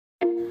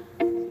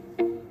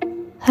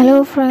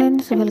Hello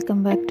friends,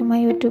 welcome back to my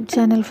YouTube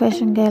channel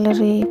Fashion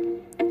Gallery.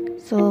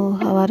 So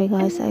how are you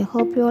guys? I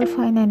hope you all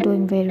fine and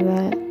doing very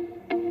well.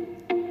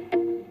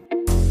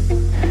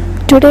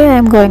 Today I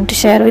am going to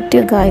share with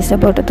you guys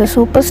about the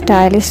super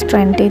stylish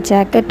trendy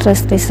jacket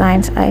dress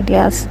designs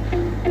ideas.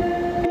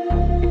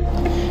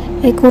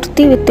 A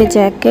kurti with a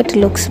jacket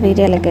looks very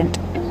elegant.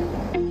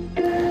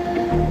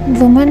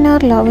 Women are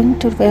loving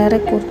to wear a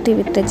kurti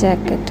with a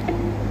jacket.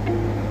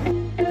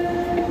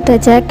 The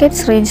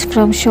jackets range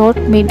from short,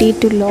 midi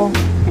to long.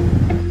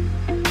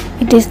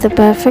 It is the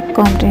perfect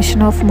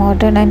combination of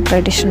modern and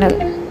traditional.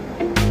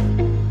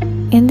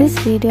 In this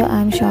video, I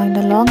am showing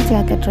the long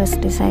jacket dress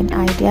design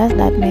ideas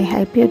that may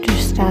help you to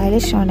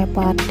stylish on a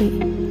party.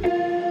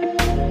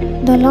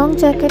 The long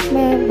jacket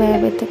may wear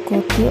with a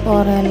koti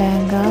or a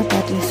lehenga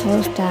that is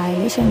so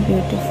stylish and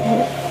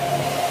beautiful.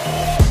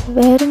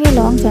 Wearing a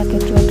long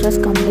jacket to a dress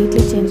completely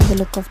changes the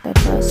look of the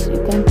dress.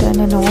 You can turn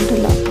an old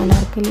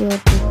anarkali or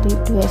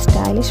kurti to a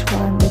stylish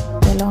one with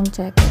the long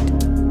jacket.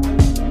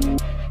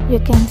 You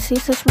can see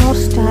such more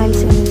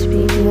styles in this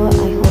video.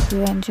 I hope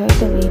you enjoyed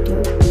the video.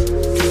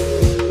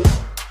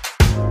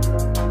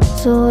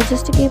 So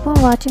just keep on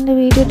watching the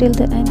video till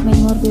the end.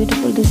 Many more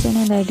beautiful design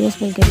and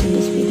ideas will get in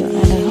this video,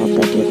 and I hope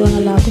that you're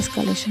gonna love this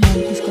collection and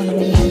it is gonna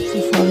be very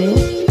helpful for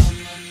you.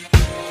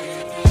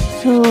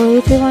 So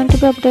if you want to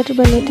be updated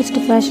by latest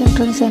fashion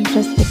trends and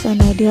dress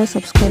design ideas,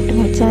 subscribe to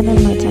my channel.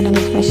 My channel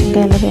is Fashion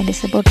Gallery and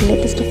is about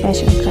latest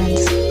fashion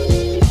trends.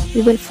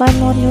 You will find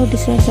more new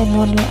designs and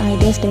more new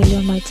ideas daily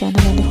on my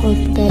channel, and I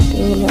hope that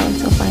you will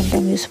also find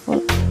them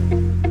useful.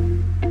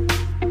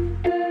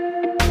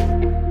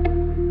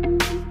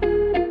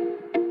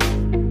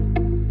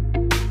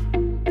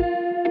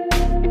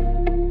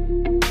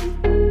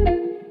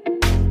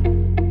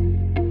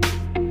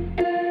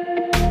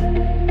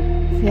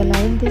 If you are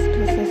loving these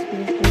dresses,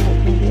 please do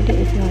like my video.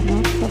 If you are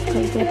not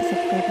subscribed yet,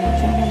 subscribe my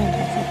channel and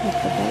also press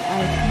the bell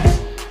icon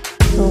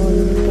so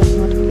you will get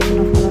notification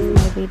of all of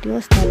my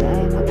videos that I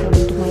am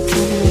uploading to my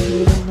channel and you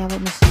will never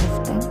miss any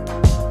of them.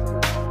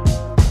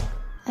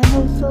 And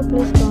also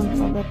please don't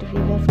forget to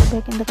give your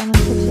feedback in the comment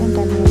section.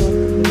 Tell me about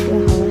the video,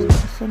 how was the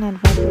design and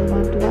what you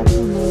want to watch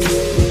in my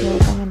video.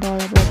 Comment all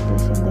about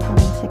this in the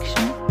comment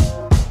section.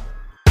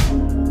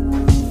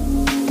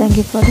 Thank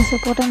you for the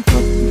support and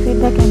for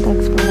feedback, and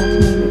thanks for watching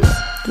my video.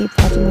 Keep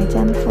watching my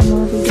channel for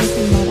more videos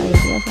and more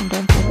ideas, and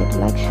don't forget to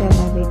like, share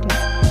my video.